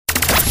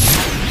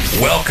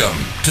Welcome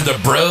to the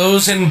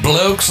Bros and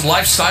Blokes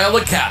Lifestyle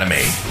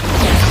Academy.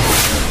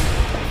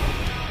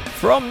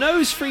 From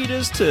nose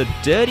feeders to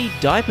dirty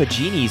diaper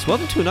genies,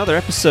 welcome to another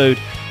episode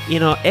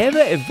in our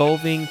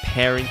ever-evolving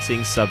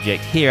parenting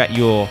subject here at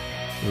your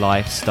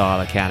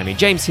Lifestyle Academy.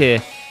 James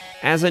here,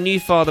 as a new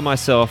father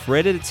myself,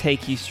 ready to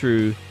take you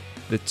through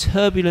the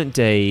turbulent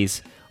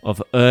days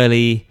of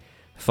early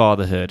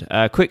fatherhood.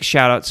 A quick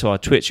shout out to our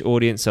Twitch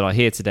audience that are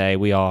here today.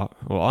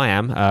 I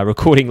am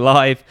recording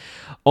live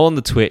on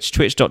the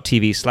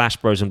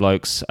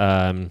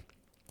twitch.tv/brosandblokes.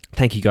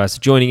 Thank you guys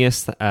for joining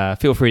us.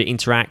 Feel free to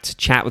interact,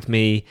 chat with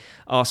me,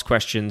 ask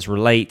questions,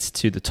 relate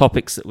to the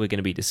topics that we're going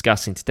to be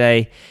discussing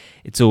today.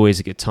 It's always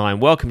a good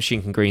time. Welcome,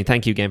 Shinken Green.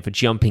 Thank you again for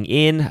jumping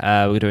in.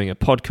 We're doing a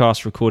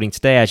podcast recording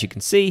today. As you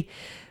can see,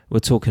 we're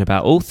talking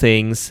about all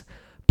things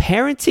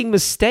parenting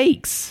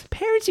mistakes.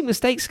 Parenting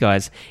mistakes,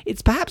 guys.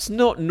 It's perhaps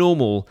not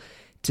normal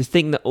to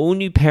think that all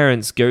new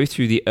parents go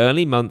through the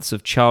early months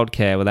of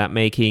childcare without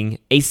making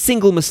a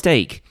single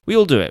mistake. We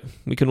all do it.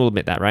 We can all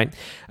admit that, right?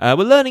 We're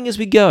learning as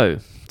we go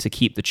to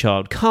keep the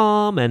child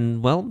calm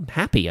and, well,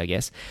 happy, I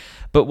guess.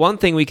 But one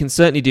thing we can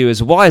certainly do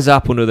is wise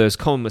up on all those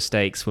common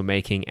mistakes we're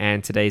making,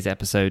 and today's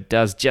episode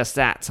does just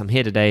that. I'm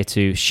here today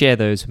to share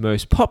those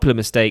most popular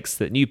mistakes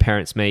that new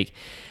parents make,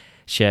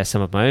 share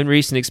some of my own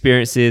recent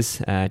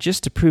experiences,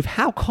 just to prove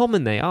how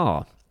common they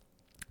are.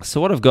 So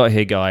what I've got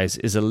here, guys,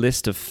 is a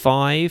list of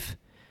 5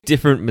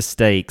 different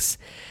mistakes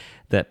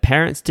that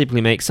parents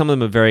typically make. Some of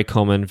them are very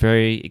common,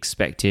 very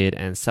expected,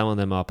 and some of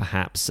them are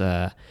perhaps,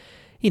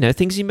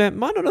 things you might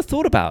not have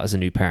thought about as a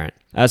new parent.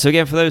 So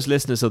again, for those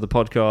listeners of the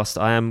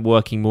podcast, I am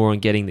working more on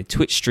getting the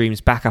Twitch streams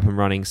back up and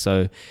running,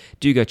 so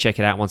do go check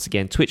it out. Once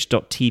again,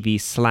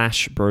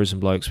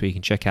 twitch.tv/brosandblokes, where you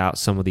can check out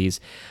some of these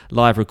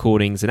live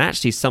recordings, and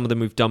actually some of them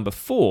we've done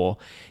before.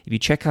 If you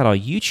check out our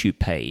YouTube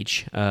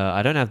page,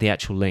 I don't have the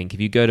actual link. If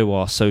you go to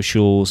our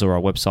socials or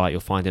our website, you'll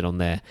find it on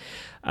there.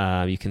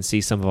 You can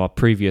see some of our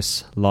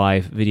previous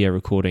live video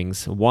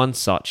recordings. One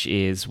such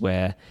is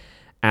where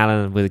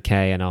Alan with a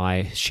K and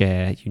I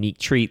share unique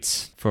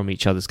treats from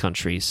each other's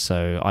countries.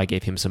 So I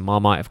gave him some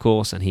Marmite, of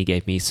course, and he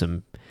gave me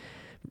some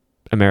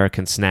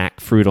American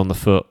snack, fruit on the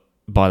foot,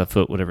 by the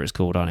foot, whatever it's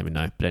called. I don't even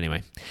know. But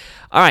anyway.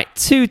 All right,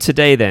 to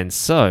today then.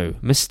 So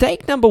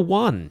mistake number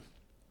 1,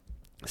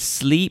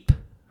 sleep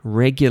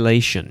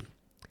regulation.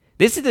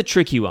 This is the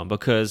tricky one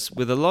because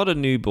with a lot of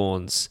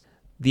newborns,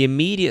 the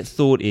immediate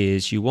thought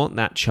is you want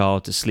that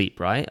child to sleep,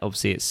 right?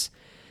 Obviously, it's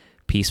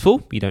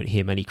peaceful. You don't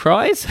hear many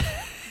cries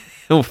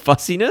or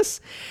fussiness.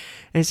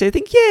 And so you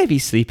think, yeah, if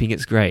he's sleeping,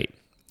 it's great.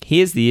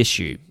 Here's the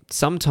issue.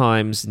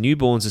 Sometimes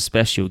newborns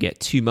especially will get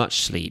too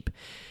much sleep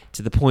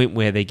to the point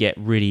where they get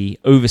really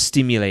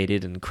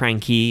overstimulated and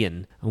cranky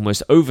and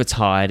almost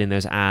overtired in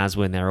those hours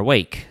when they're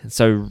awake.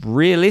 So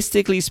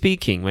realistically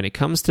speaking, when it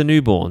comes to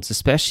newborns,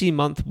 especially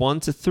month 1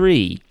 to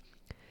 3,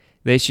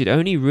 they should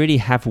only really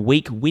have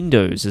wake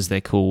windows, as they're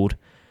called,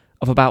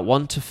 of about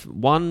 1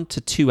 to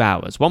 2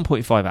 hours,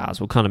 1.5 hours.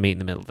 We'll kind of meet in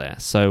the middle there.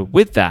 So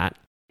with that,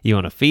 you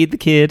want to feed the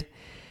kid,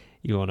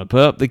 you want to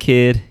burp the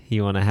kid,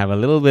 you want to have a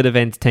little bit of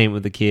entertainment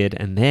with the kid,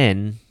 and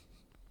then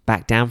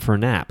back down for a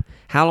nap.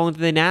 How long do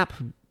they nap?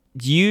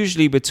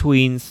 Usually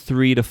between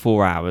 3 to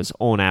 4 hours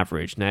on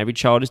average. Now, every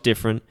child is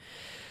different.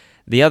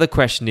 The other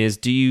question is,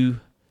 do you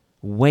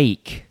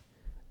wake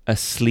a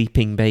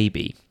sleeping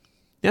baby?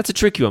 That's a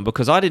tricky one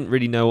because I didn't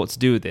really know what to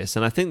do with this,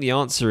 and I think the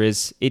answer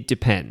is it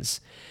depends.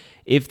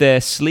 If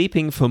they're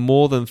sleeping for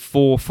more than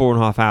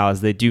 4.5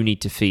 hours, they do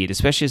need to feed,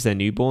 especially as they're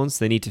newborns.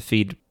 They need to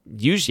feed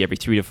usually every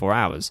 3 to 4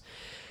 hours.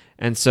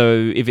 And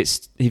so if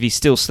he's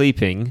still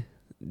sleeping,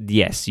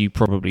 yes, you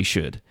probably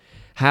should.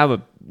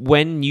 However,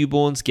 when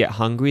newborns get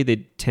hungry,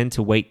 they tend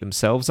to wake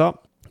themselves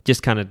up.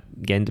 Just kind of,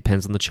 again,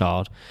 depends on the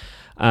child.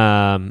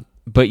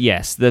 But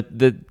yes,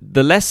 the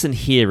lesson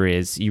here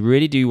is you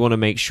really do want to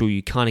make sure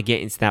you kind of get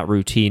into that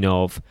routine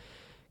of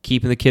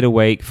keeping the kid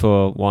awake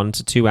for 1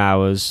 to 2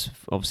 hours,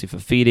 obviously for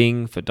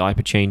feeding, for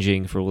diaper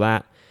changing, for all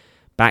that,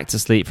 back to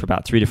sleep for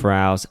about 3 to 4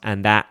 hours,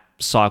 and that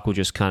cycle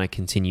just kind of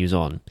continues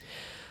on.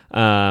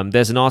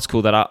 There's an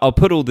article that I'll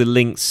put all the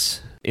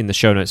links in the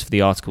show notes for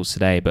the articles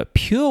today, but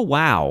Pure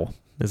Wow,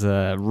 there's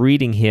a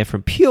reading here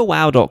from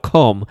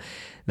purewow.com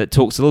that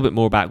talks a little bit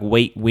more about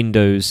wake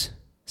windows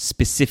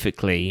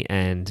specifically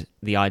and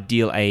the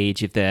ideal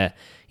age. If they're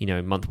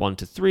month 1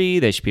 to 3,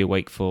 they should be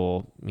awake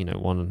for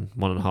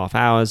 1.5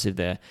 hours. If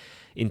they're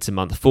into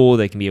month 4,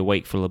 they can be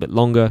awake for a little bit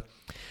longer.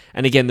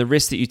 And again, the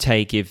risk that you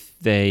take if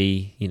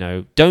they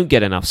don't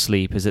get enough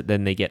sleep is that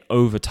then they get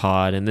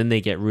overtired and then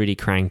they get really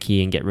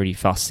cranky and get really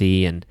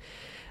fussy, and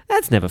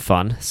that's never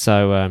fun.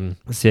 So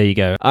there you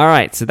go. All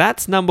right, so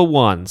that's number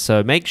 1.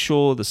 So make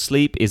sure the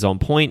sleep is on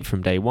point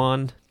from day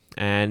 1.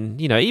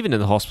 And even in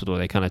the hospital,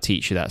 they kind of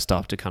teach you that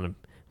stuff to kind of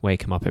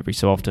wake them up every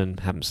so often,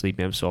 have them sleep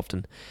every so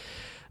often.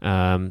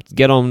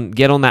 Get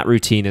on that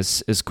routine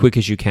as quick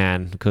as you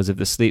can, because if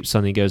the sleep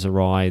suddenly goes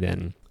awry,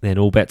 then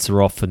all bets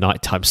are off for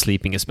nighttime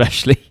sleeping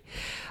especially.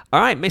 All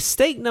right,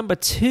 mistake number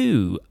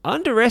 2,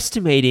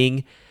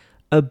 underestimating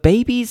a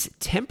baby's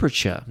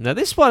temperature. Now,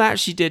 this one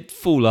actually did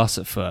fool us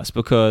at first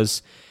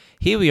because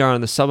here we are in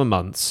the summer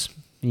months.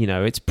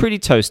 It's pretty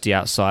toasty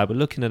outside. We're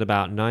looking at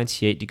about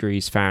 98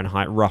 degrees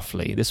Fahrenheit,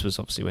 roughly. This was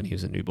obviously when he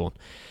was a newborn.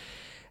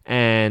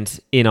 And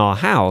in our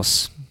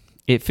house,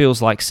 it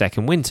feels like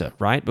second winter,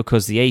 right?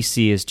 Because the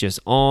AC is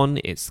just on,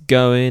 it's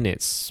going,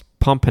 it's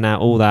pumping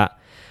out all that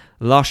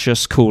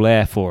luscious, cool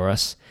air for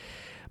us.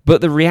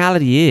 But the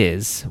reality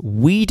is,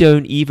 we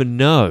don't even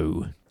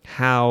know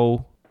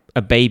how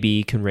a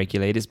baby can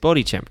regulate its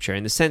body temperature,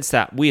 in the sense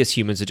that we as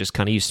humans are just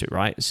kind of used to it,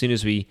 right? As soon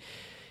as we,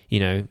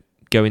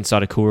 go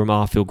inside a cool room,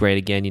 I feel great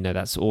again,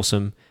 that's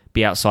awesome.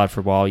 Be outside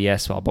for a while,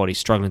 yes, our body's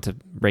struggling to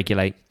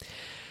regulate.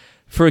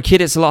 For a kid,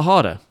 it's a lot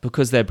harder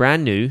because they're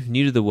brand new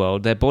to the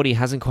world. Their body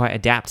hasn't quite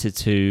adapted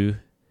to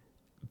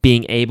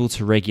being able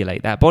to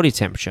regulate that body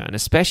temperature. And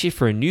especially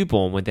for a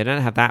newborn, when they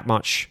don't have that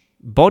much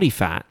body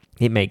fat,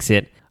 it makes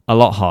it a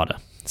lot harder.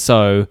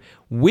 So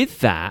with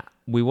that,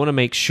 we want to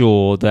make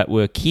sure that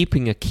we're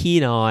keeping a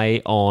keen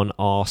eye on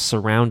our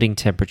surrounding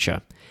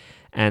temperature.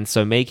 And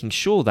so making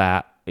sure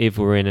that if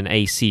we're in an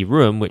AC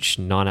room, which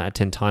 9 out of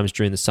 10 times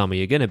during the summer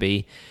you're going to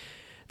be,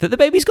 that the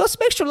baby's got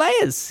some extra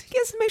layers.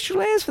 Get some extra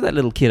layers for that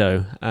little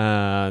kiddo.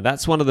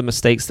 That's one of the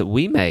mistakes that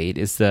we made,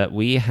 is that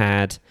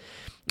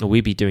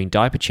we'd be doing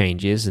diaper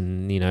changes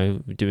and,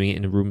 doing it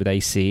in a room with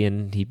AC,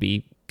 and he'd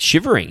be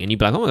shivering, and you'd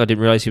be like, oh my God, I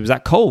didn't realize he was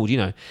that cold,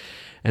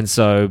 And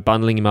so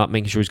bundling him up,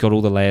 making sure he's got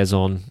all the layers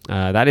on,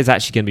 that is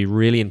actually going to be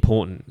really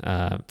important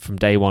from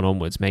day one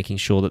onwards, making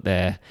sure that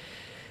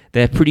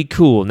they're pretty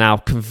cool. Now,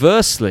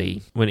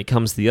 conversely, when it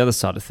comes to the other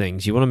side of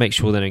things, you want to make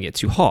sure they don't get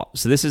too hot.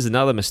 So this is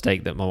another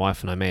mistake that my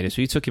wife and I made, is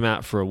we took him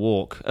out for a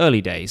walk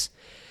early days,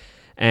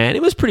 and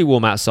it was pretty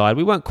warm outside.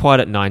 We weren't quite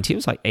at 90, it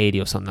was like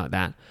 80 or something like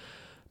that.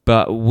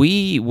 But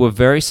we were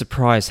very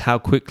surprised how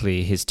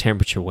quickly his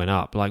temperature went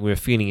up. Like, we were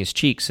feeling his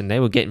cheeks, and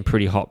they were getting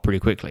pretty hot pretty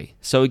quickly.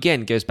 So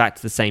again, it goes back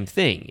to the same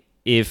thing.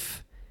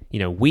 If,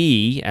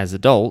 we as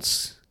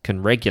adults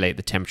can regulate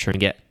the temperature and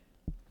get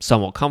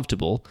somewhat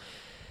comfortable,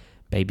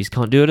 babies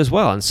can't do it as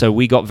well. And so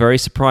we got very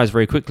surprised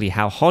very quickly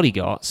how hot he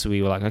got. So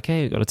we were like,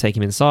 okay, we've got to take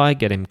him inside,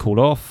 get him cooled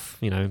off,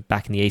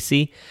 back in the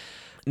AC.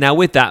 Now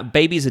with that,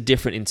 babies are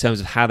different in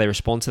terms of how they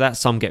respond to that.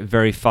 Some get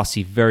very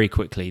fussy very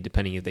quickly,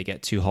 depending if they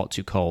get too hot,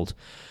 too cold.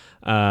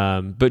 But I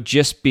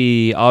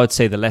would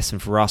say the lesson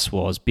for us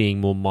was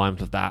being more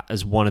mindful of that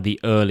as one of the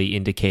early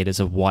indicators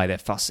of why they're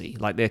fussy.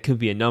 Like, there could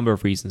be a number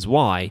of reasons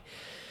why,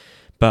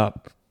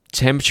 but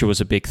temperature was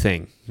a big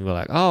thing. We were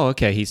like, oh,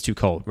 okay, he's too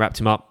cold.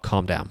 Wrapped him up,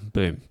 calm down,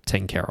 boom,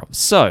 taken care of.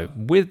 So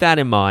with that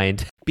in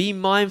mind, be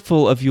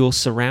mindful of your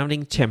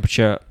surrounding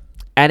temperature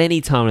at any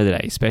time of the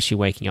day, especially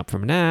waking up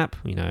from a nap,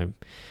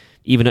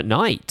 even at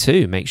night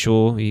too. Make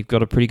sure you've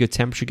got a pretty good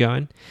temperature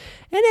going,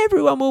 and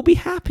everyone will be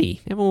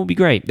happy. Everyone will be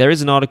great. There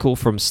is an article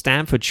from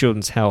Stanford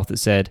Children's Health that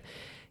said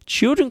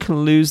children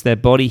can lose their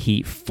body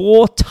heat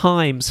 4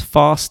 times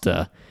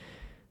faster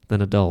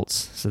than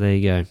adults. So there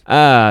you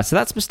go. So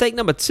that's mistake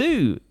number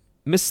 2.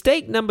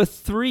 Mistake number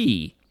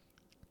 3,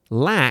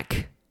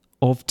 lack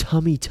of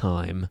tummy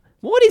time.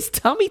 What is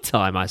tummy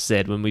time? I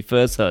said when we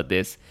first heard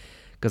this,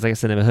 because I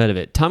guess I never heard of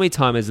it. Tummy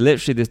time is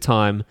literally the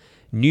time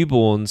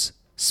newborns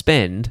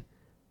spend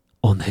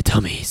on their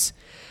tummies.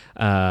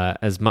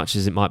 As much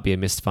as it might be a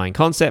mystifying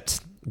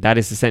concept, that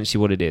is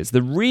essentially what it is.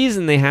 The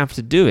reason they have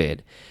to do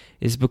it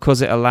is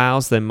because it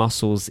allows their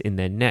muscles in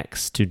their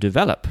necks to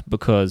develop.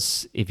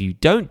 Because if you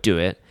don't do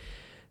it,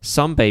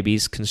 some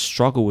babies can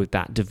struggle with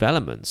that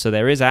development. So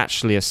there is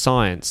actually a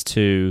science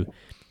to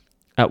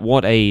at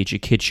what age a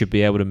kid should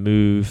be able to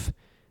move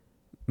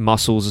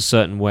muscles a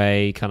certain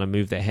way, kind of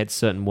move their head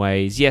certain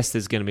ways. Yes,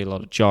 there's going to be a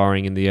lot of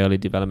jarring in the early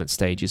development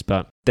stages,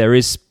 but there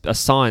is a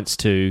science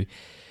to,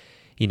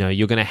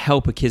 you're going to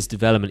help a kid's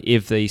development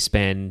if they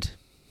spend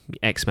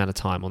X amount of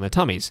time on their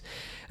tummies.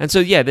 And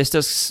so, yeah, this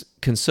does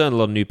concern a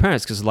lot of new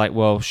parents, because like,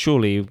 well,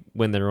 surely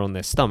when they're on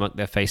their stomach,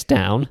 they're face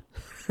down,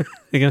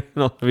 they're going to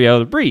not be able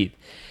to breathe.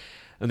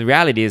 And the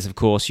reality is, of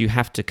course, you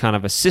have to kind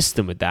of assist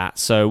them with that.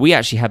 So we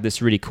actually have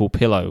this really cool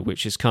pillow,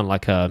 which is kind of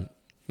like a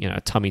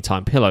tummy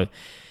time pillow.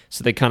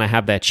 So they kind of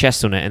have their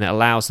chest on it, and it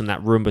allows them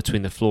that room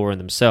between the floor and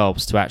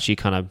themselves to actually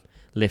kind of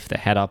lift their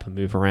head up and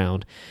move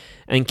around.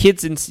 And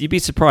kids, you'd be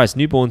surprised,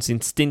 newborns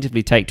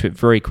instinctively take to it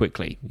very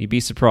quickly. You'd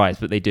be surprised,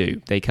 but they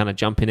do. They kind of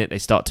jump in it, they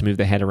start to move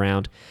their head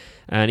around.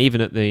 And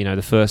even at the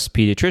the first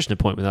pediatrician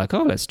appointment, they're like,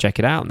 oh, let's check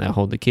it out. And they'll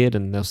hold the kid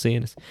and they'll see,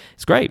 and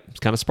it's great. It's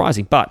kind of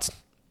surprising. But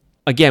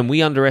again,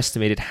 we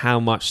underestimated how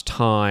much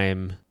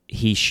time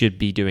he should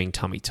be doing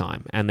tummy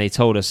time. And they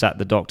told us at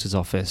the doctor's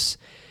office,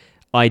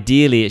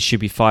 ideally it should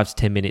be 5 to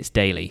 10 minutes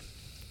daily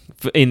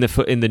in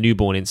the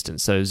newborn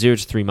instance. So 0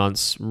 to 3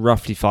 months,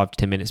 roughly 5 to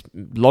 10 minutes.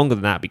 Longer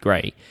than that would be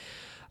great.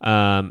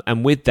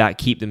 And with that,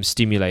 keep them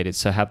stimulated.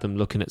 So have them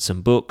looking at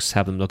some books,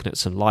 have them looking at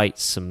some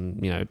lights, some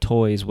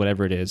toys,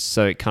 whatever it is.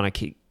 So it kind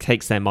of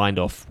takes their mind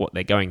off what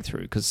they're going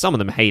through, because some of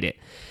them hate it,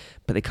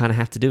 but they kind of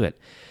have to do it.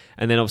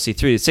 And then obviously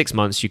 3 to 6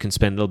 months, you can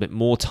spend a little bit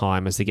more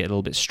time as they get a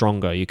little bit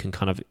stronger. You can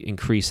kind of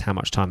increase how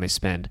much time they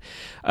spend.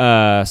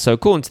 So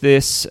according to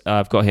this,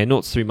 I've got here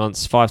 0 to 3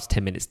 months, 5 to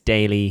 10 minutes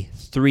daily.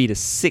 3 to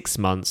 6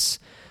 months,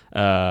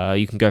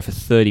 you can go for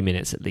 30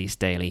 minutes at least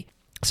daily.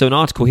 So an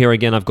article here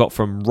again I've got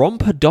from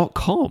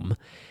romper.com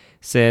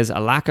says a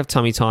lack of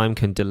tummy time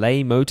can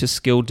delay motor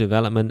skill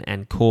development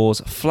and cause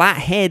flat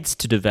heads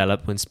to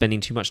develop when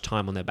spending too much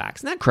time on their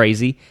backs. Isn't that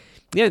crazy?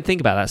 You don't think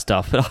about that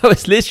stuff, but I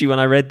was literally, when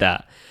I read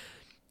that,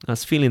 I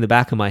was feeling the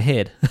back of my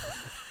head.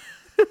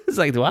 It's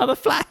like, do I have a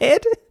flat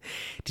head?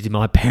 Did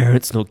my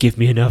parents not give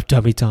me enough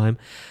tummy time?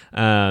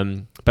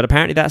 But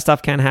apparently that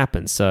stuff can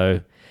happen.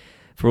 So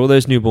for all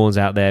those newborns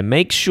out there,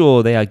 make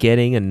sure they are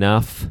getting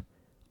enough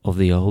of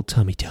the old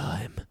tummy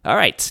time. All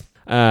right,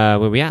 where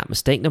are we at?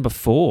 Mistake number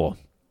 4.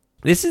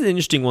 This is an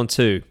interesting one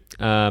too.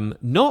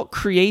 Not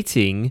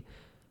creating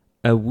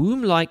a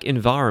womb-like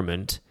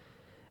environment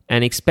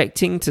and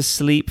expecting to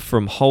sleep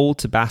from hole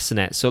to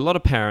bassinet. So a lot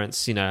of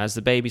parents, as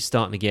the baby's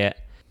starting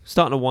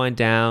to wind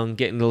down,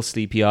 getting a little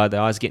sleepy-eyed,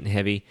 their eyes getting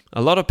heavy.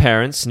 A lot of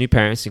parents, new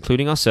parents,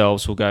 including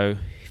ourselves, will go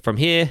from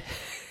here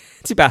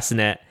to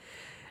bassinet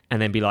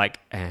and then be like,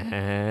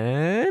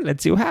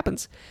 let's see what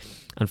happens.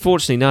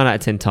 Unfortunately, 9 out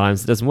of 10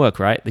 times it doesn't work,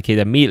 right? The kid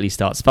immediately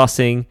starts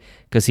fussing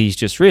because he's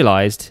just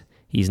realized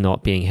he's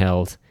not being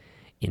held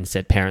in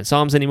said parent's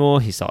arms anymore.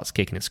 He starts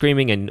kicking and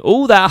screaming, and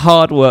all that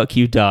hard work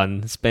you've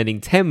done,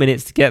 spending 10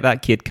 minutes to get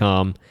that kid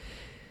calm,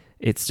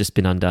 it's just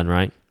been undone,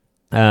 right?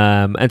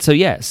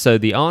 So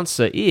the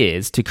answer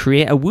is to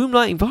create a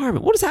womb-like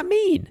environment. What does that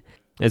mean?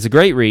 It's a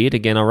great read.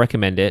 Again, I'll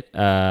recommend it.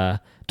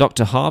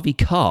 Dr. Harvey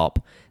Karp,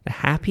 The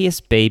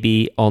Happiest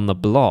Baby on the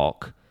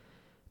Block,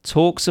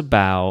 talks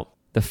about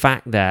the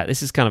fact that,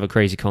 this is kind of a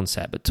crazy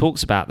concept, but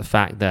talks about the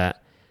fact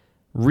that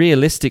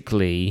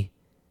realistically,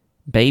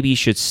 babies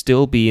should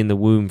still be in the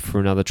womb for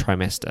another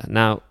trimester.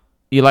 Now,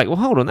 you're like, well,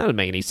 hold on, that doesn't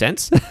make any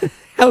sense.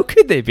 How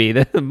could they be?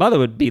 The mother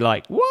would be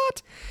like,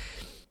 what?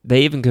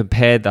 They even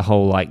compared the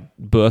whole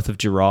birth of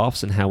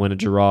giraffes and how when a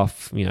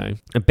giraffe,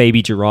 a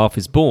baby giraffe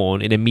is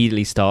born, it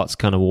immediately starts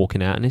kind of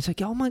walking out. And it's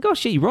like, oh my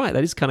gosh, yeah, you're right.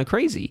 That is kind of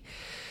crazy.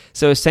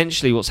 So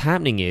essentially what's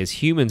happening is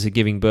humans are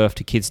giving birth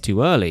to kids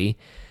too early,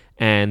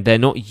 and they're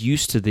not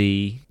used to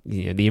the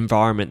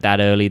environment that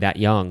early, that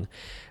young.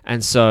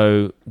 And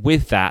so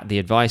with that, the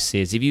advice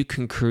is if you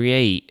can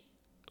create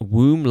a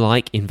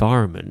womb-like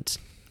environment,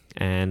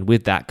 and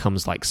with that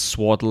comes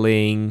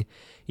swaddling,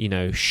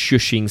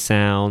 shushing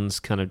sounds,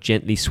 kind of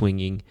gently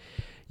swinging,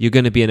 you're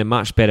going to be in a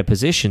much better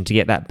position to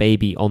get that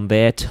baby on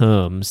their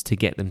terms to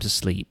get them to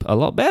sleep a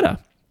lot better.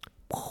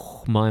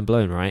 Mind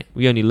blown, right?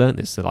 We only learned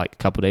this a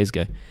couple of days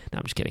ago. No,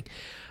 I'm just kidding.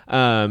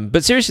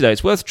 But seriously though,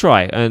 it's worth a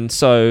try. And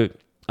so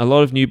a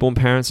lot of newborn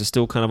parents are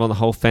still kind of on the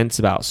whole fence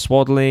about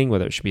swaddling,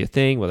 whether it should be a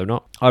thing, whether or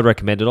not. I'd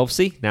recommend it,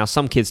 obviously. Now,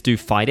 some kids do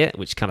fight it,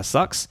 which kind of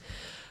sucks.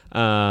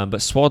 But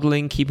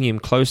swaddling, keeping him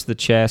close to the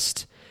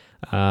chest,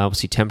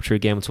 obviously temperature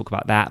again, we'll talk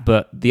about that.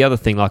 But the other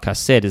thing, like I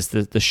said, is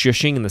the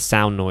shushing and the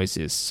sound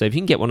noises. So if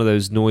you can get one of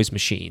those noise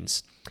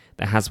machines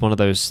that has one of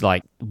those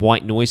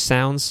white noise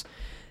sounds,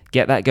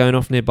 get that going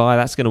off nearby,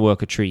 that's going to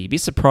work a treat. You'd be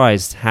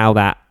surprised how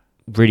that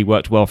really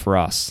worked well for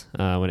us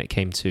when it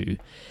came to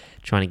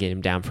trying to get him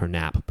down for a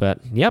nap. But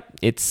yep,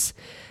 it's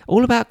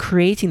all about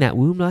creating that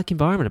womb-like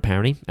environment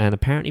apparently. And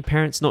apparently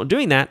parents not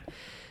doing that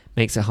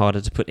makes it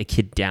harder to put a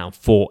kid down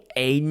for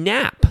a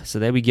nap. So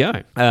there we go.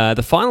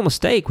 The final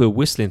mistake, we're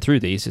whistling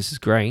through these. This is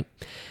great.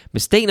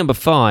 Mistake number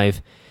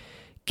 5,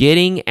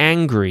 getting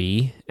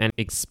angry and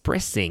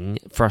expressing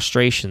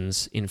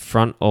frustrations in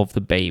front of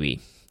the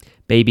baby.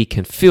 Baby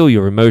can feel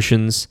your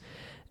emotions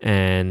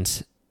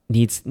and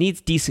needs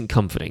decent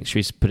comforting. Should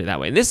we put it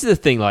that way? And this is the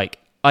thing,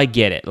 I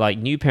get it.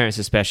 New parents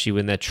especially,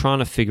 when they're trying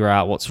to figure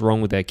out what's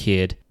wrong with their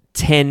kid,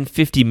 10,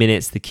 50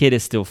 minutes, the kid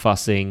is still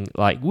fussing.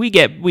 We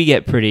get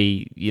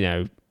pretty,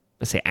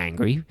 let's say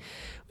angry.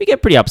 We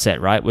get pretty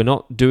upset, right? We're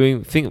not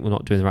doing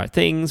the right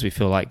things. We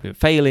feel like we're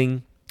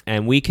failing,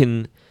 and we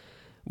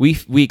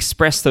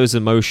express those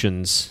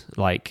emotions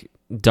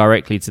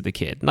directly to the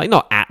kid,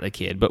 not at the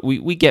kid, but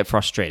we get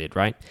frustrated,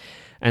 right?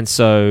 And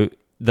so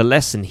the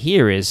lesson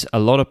here is a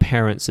lot of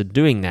parents are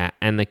doing that,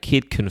 and the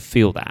kid can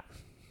feel that.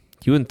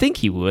 You wouldn't think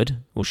he would,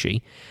 or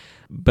she,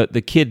 but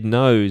the kid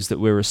knows that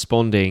we're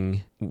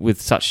responding with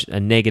such a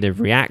negative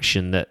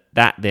reaction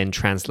that then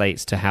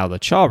translates to how the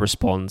child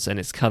responds, and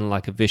it's kind of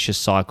like a vicious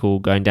cycle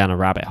going down a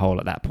rabbit hole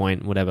at that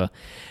point, whatever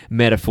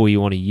metaphor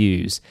you want to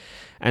use.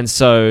 And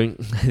so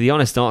the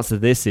honest answer to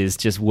this is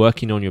just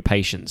working on your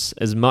patience.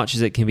 As much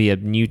as it can be a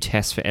new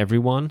test for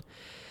everyone,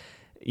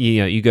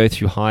 you go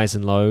through highs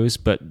and lows,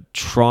 but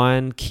try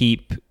and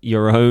keep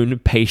your own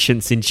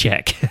patience in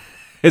check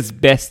as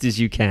best as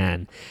you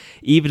can.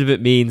 Even if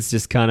it means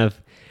just kind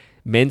of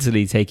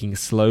mentally taking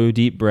slow,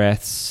 deep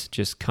breaths,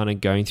 just kind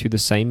of going through the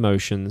same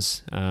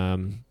motions.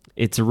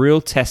 It's a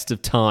real test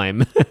of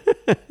time.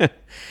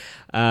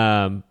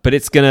 But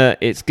it's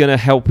gonna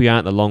help you out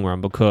in the long run,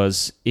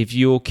 because if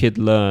your kid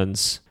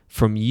learns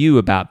from you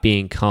about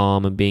being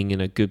calm and being in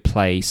a good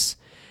place,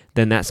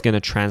 then that's going to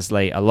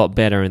translate a lot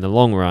better in the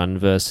long run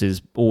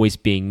versus always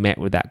being met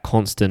with that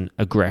constant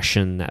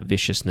aggression, that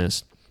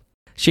viciousness.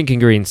 Shinken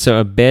Green, so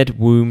a bed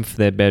womb for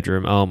their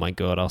bedroom. Oh my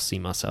god, I'll see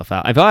myself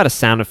out. If I had a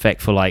sound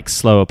effect for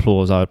slow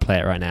applause, I would play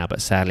it right now,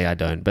 but sadly I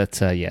don't. But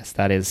yes,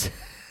 that is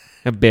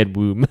a bed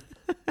womb.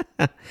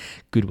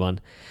 Good one.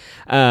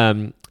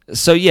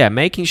 So yeah,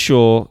 making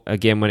sure,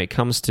 again, when it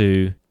comes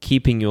to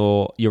keeping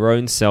your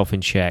own self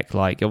in check,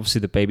 like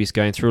obviously the baby's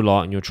going through a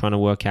lot and you're trying to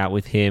work out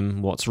with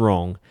him what's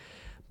wrong,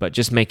 but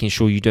just making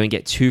sure you don't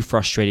get too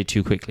frustrated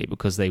too quickly,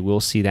 because they will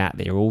see that.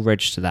 They're all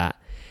registered that.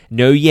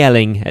 No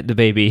yelling at the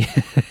baby.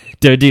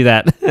 Don't do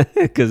that,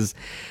 because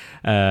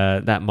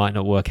that might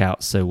not work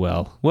out so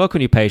well. Work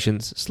on your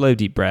patience, slow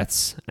deep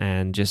breaths,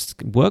 and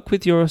just work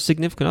with your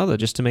significant other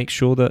just to make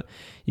sure that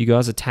you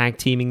guys are tag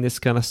teaming this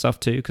kind of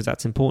stuff too, because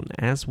that's important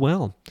as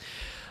well.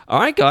 All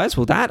right, guys.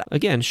 Well, that,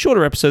 again,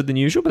 shorter episode than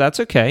usual, but that's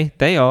okay.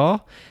 They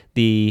are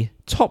the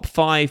top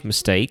 5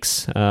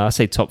 mistakes. I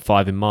say top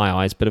 5 in my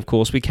eyes, but of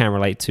course we can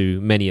relate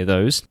to many of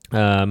those.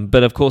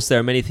 But of course there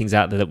are many things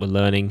out there that we're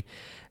learning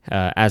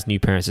as new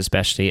parents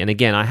especially. And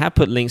again, I have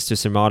put links to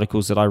some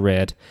articles that I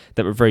read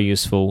that were very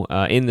useful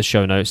in the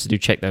show notes, so do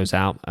check those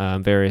out,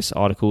 various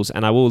articles.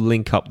 And I will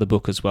link up the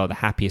book as well, The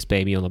Happiest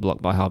Baby on the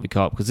Block by Harvey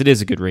Karp, because it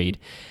is a good read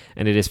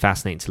and it is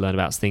fascinating to learn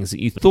about things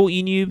that you thought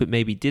you knew but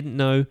maybe didn't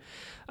know.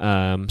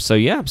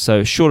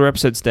 So shorter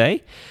episode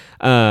today.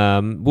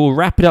 We'll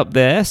wrap it up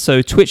there.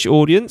 So Twitch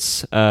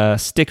audience,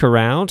 stick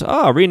around.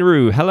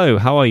 Rinaru, hello,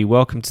 how are you?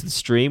 Welcome to the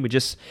stream. We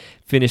just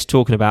finished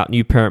talking about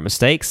new parent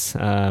mistakes.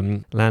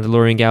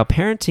 Landalorian Gal,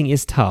 parenting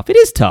is tough. It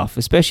is tough,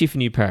 especially for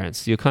new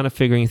parents. You're kind of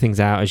figuring things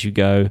out as you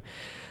go,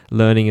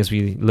 learning as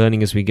we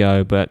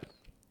go, but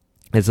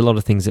there's a lot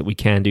of things that we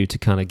can do to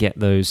kind of get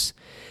those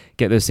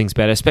things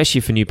better, especially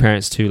for new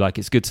parents too. Like,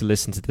 it's good to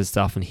listen to this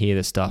stuff and hear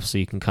this stuff so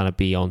you can kind of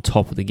be on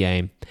top of the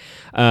game.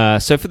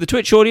 So for the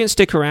Twitch audience,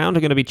 stick around.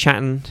 I'm going to be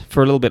chatting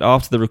for a little bit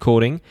after the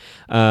recording.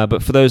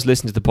 But for those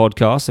listening to the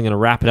podcast, I'm going to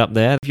wrap it up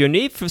there. If you're in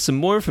need for some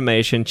more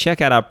information,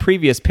 check out our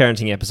previous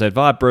parenting episode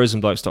via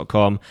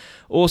brosandblokes.com.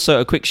 Also,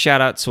 a quick shout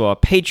out to our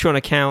Patreon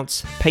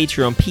accounts,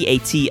 Patreon,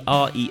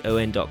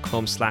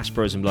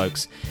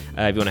 patreon.com/brosandblokes.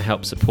 If you want to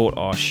help support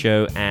our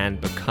show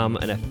and become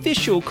an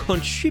official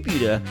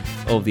contributor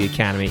of the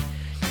Academy.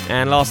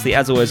 And lastly,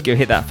 as always, go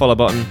hit that follow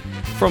button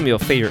from your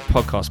favorite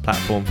podcast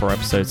platform for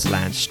episodes to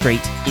land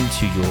straight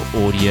into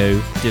your audio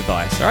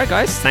device. All right,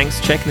 guys, thanks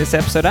for checking this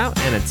episode out,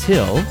 and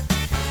until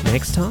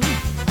next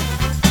time.